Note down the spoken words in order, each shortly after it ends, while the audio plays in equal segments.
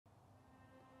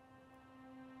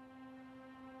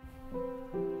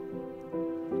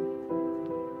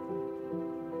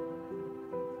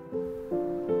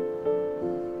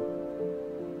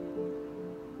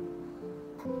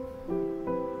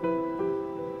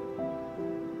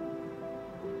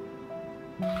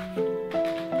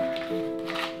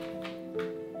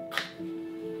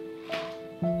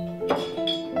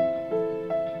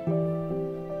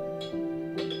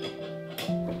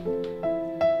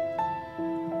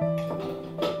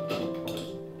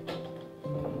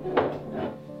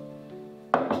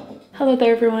Hello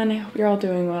there everyone, I hope you're all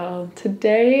doing well.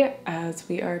 Today, as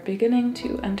we are beginning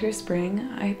to enter spring,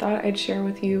 I thought I'd share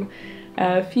with you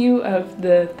a few of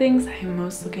the things I'm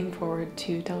most looking forward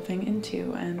to delving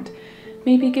into and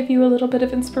maybe give you a little bit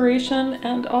of inspiration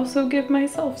and also give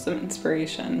myself some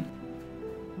inspiration.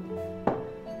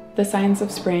 The signs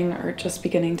of spring are just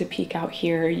beginning to peek out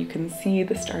here. You can see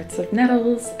the starts of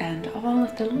nettles and all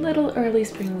of the little early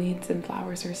spring weeds and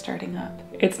flowers are starting up.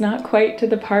 It's not quite to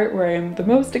the part where I'm the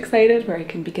most excited, where I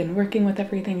can begin working with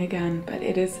everything again, but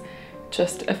it is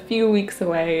just a few weeks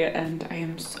away and I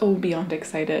am so beyond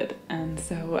excited. And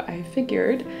so I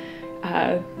figured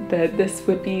that this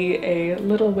would be a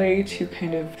little way to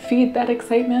kind of feed that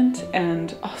excitement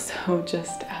and also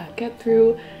just get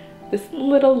through this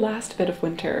little last bit of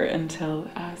winter until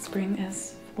spring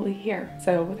is fully here.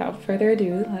 So without further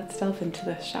ado, let's delve into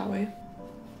this, shall we?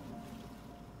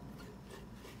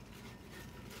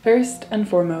 First and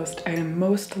foremost, I am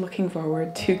most looking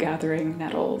forward to gathering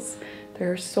nettles. There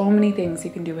are so many things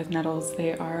you can do with nettles.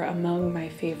 They are among my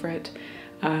favorite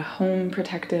home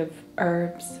protective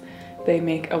herbs. They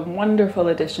make a wonderful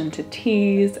addition to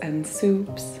teas and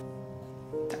soups.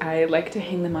 I like to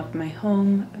hang them up in my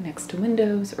home next to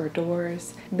windows or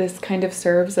doors. This kind of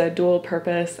serves a dual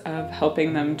purpose of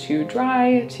helping them to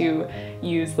dry, to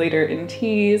use later in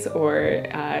teas or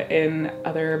in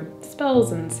other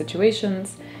spells and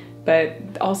situations, but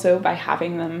also by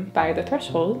having them by the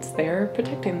thresholds, they're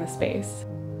protecting the space.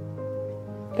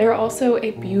 They're also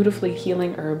a beautifully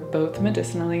healing herb, both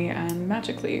medicinally and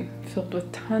magically, filled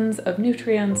with tons of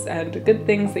nutrients and good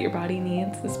things that your body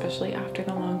needs, especially after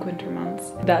the long winter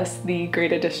months. Thus, the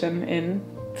great addition in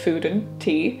food and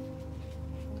tea.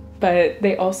 But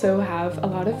they also have a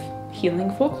lot of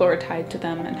healing folklore tied to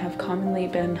them and have commonly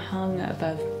been hung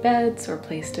above beds or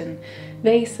placed in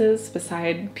vases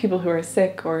beside people who are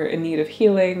sick or in need of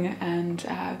healing, and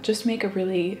just make a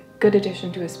really good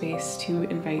addition to a space to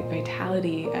invite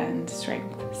vitality and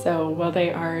strength. So while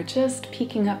they are just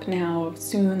peeking up now,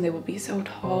 soon they will be so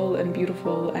tall and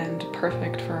beautiful and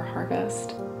perfect for a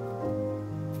harvest.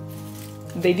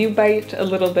 They do bite a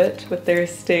little bit with their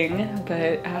sting,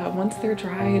 but once they're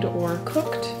dried or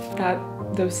cooked,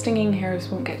 those stinging hairs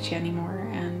won't get you anymore,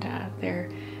 and they're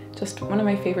just one of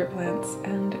my favorite plants,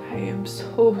 and I am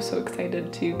so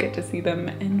excited to get to see them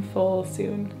in full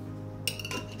soon.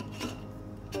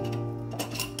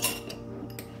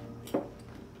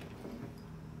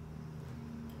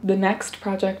 The next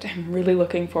project I'm really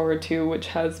looking forward to, which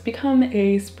has become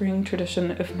a spring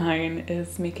tradition of mine,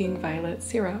 is making violet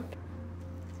syrup.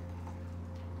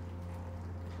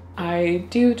 I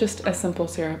do just a simple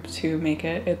syrup to make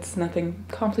it. It's nothing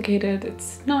complicated.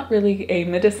 It's not really a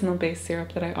medicinal-based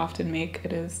syrup that I often make.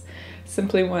 It is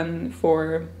simply one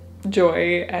for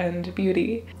joy and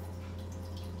beauty.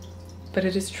 But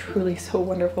it is truly so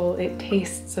wonderful. It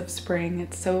tastes of spring.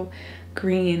 It's so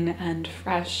green and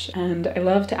fresh, and I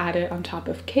love to add it on top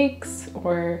of cakes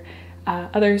or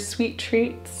other sweet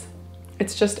treats.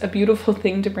 It's just a beautiful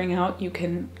thing to bring out. You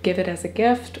can give it as a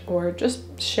gift or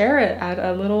just share it at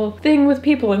a little thing with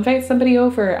people, invite somebody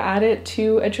over, add it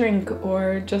to a drink,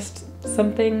 or just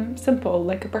something simple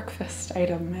like a breakfast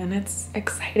item, and it's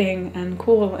exciting and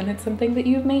cool, and it's something that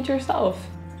you've made yourself.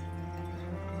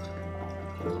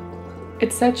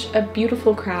 It's such a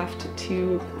beautiful craft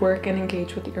to work and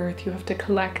engage with the earth. You have to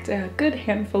collect a good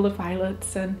handful of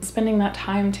violets, and spending that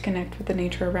time to connect with the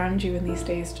nature around you in these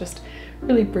days just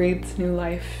really breathes new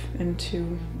life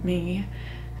into me.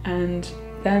 And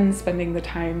then spending the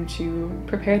time to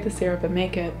prepare the syrup and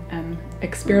make it and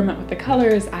experiment with the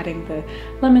colors, adding the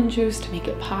lemon juice to make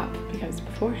it pop, because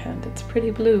beforehand it's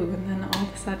pretty blue and then all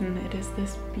of a sudden it is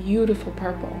this beautiful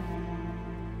purple.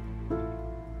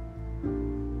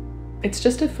 It's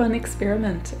just a fun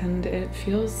experiment, and it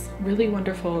feels really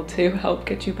wonderful to help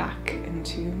get you back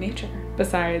into nature.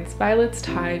 Besides, violets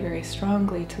tie very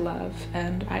strongly to love,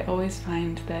 and I always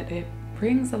find that it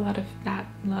brings a lot of that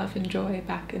love and joy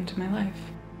back into my life.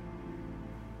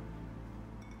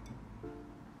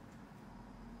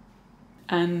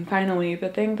 And finally, the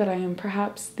thing that I am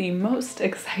perhaps the most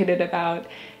excited about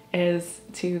is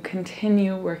to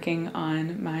continue working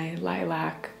on my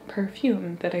lilac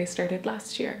perfume that I started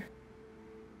last year.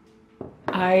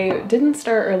 I didn't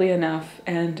start early enough,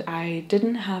 and I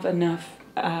didn't have enough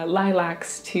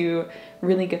lilacs to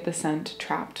really get the scent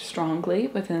trapped strongly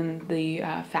within the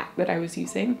fat that I was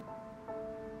using.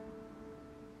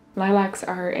 Lilacs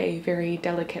are a very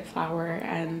delicate flower,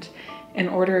 and in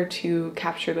order to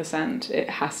capture the scent, it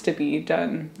has to be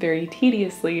done very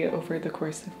tediously over the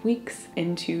course of weeks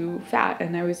into fat,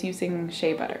 and I was using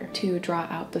shea butter to draw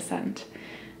out the scent.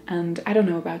 And I don't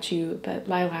know about you, but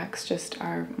lilacs just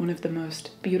are one of the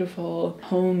most beautiful,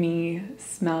 homey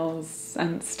smells,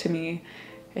 scents to me.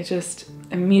 It just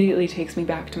immediately takes me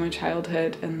back to my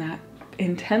childhood and that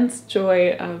intense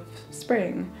joy of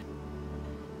spring.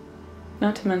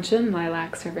 Not to mention,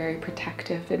 lilacs are very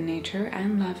protective in nature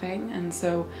and loving, and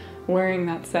so wearing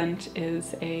that scent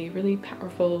is a really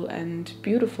powerful and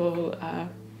beautiful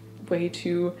way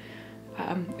to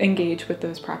engage with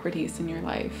those properties in your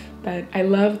life. But I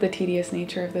love the tedious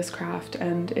nature of this craft,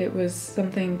 and it was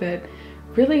something that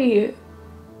really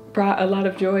brought a lot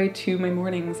of joy to my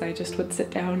mornings. I just would sit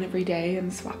down every day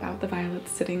and swap out the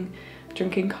violets, sitting,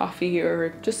 drinking coffee, or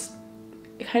just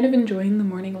kind of enjoying the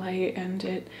morning light, and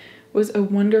it was a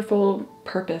wonderful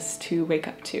purpose to wake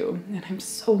up to, and I'm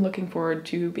so looking forward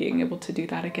to being able to do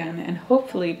that again and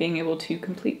hopefully being able to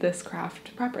complete this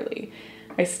craft properly.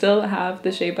 I still have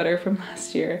the shea butter from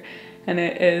last year, and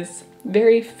it is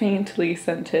very faintly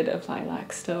scented of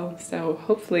lilac still, so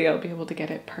hopefully I'll be able to get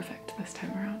it perfect this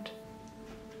time around.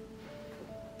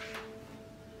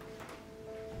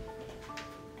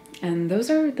 And those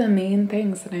are the main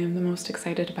things that I am the most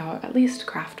excited about, at least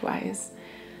craft-wise.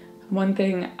 One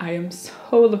thing I am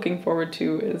so looking forward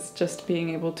to is just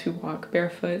being able to walk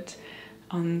barefoot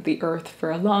on the earth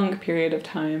for a long period of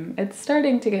time. It's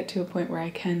starting to get to a point where I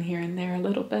can here and there a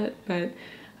little bit, but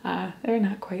they're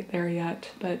not quite there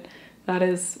yet. But that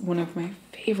is one of my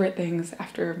favorite things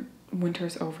after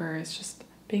winter's over, is just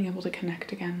being able to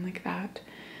connect again like that,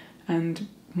 and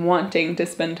wanting to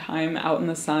spend time out in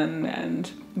the sun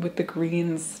and with the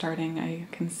greens starting. I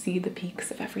can see the peaks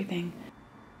of everything.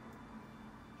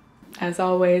 As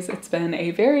always, it's been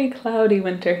a very cloudy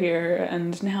winter here,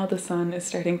 and now the sun is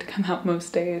starting to come out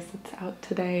most days. It's out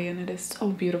today and it is so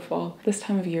beautiful. This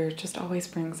time of year just always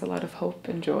brings a lot of hope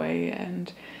and joy,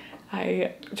 and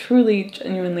I truly,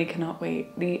 genuinely cannot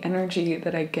wait. The energy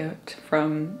that I get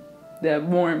from the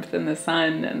warmth and the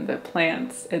sun and the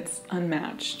plants, it's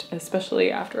unmatched,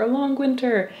 especially after a long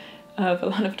winter of a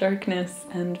lot of darkness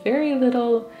and very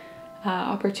little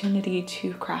opportunity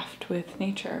to craft with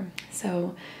nature.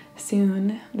 So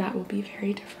soon that will be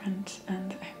very different,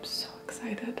 and I'm so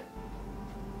excited.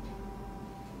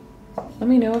 Let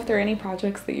me know if there are any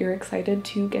projects that you're excited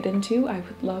to get into. I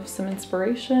would love some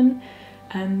inspiration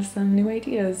and some new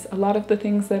ideas. A lot of the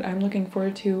things that I'm looking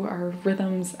forward to are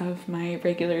rhythms of my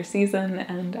regular season,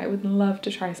 and I would love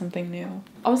to try something new.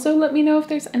 Also, let me know if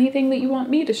there's anything that you want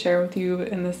me to share with you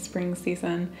in this spring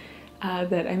season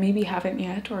that I maybe haven't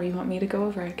yet, or you want me to go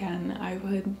over again. I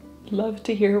would love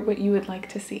to hear what you would like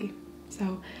to see.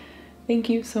 So thank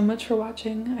you so much for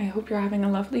watching. I hope you're having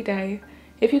a lovely day.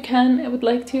 If you can, I would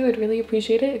like to, I'd really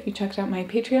appreciate it if you checked out my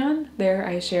Patreon. There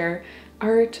I share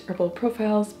art, herbal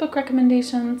profiles, book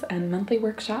recommendations, and monthly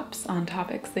workshops on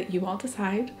topics that you all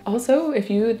decide. Also, if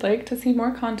you would like to see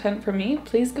more content from me,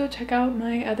 please go check out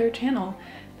my other channel.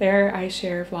 There I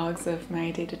share vlogs of my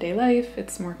day-to-day life.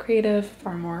 It's more creative,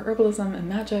 far more herbalism and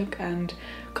magic and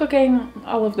cooking,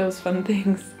 all of those fun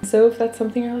things. So if that's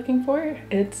something you're looking for,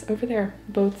 it's over there.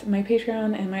 Both my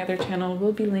Patreon and my other channel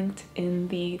will be linked in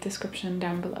the description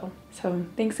down below. So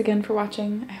thanks again for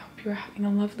watching. I hope you're having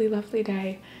a lovely, lovely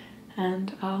day,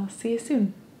 and I'll see you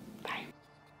soon.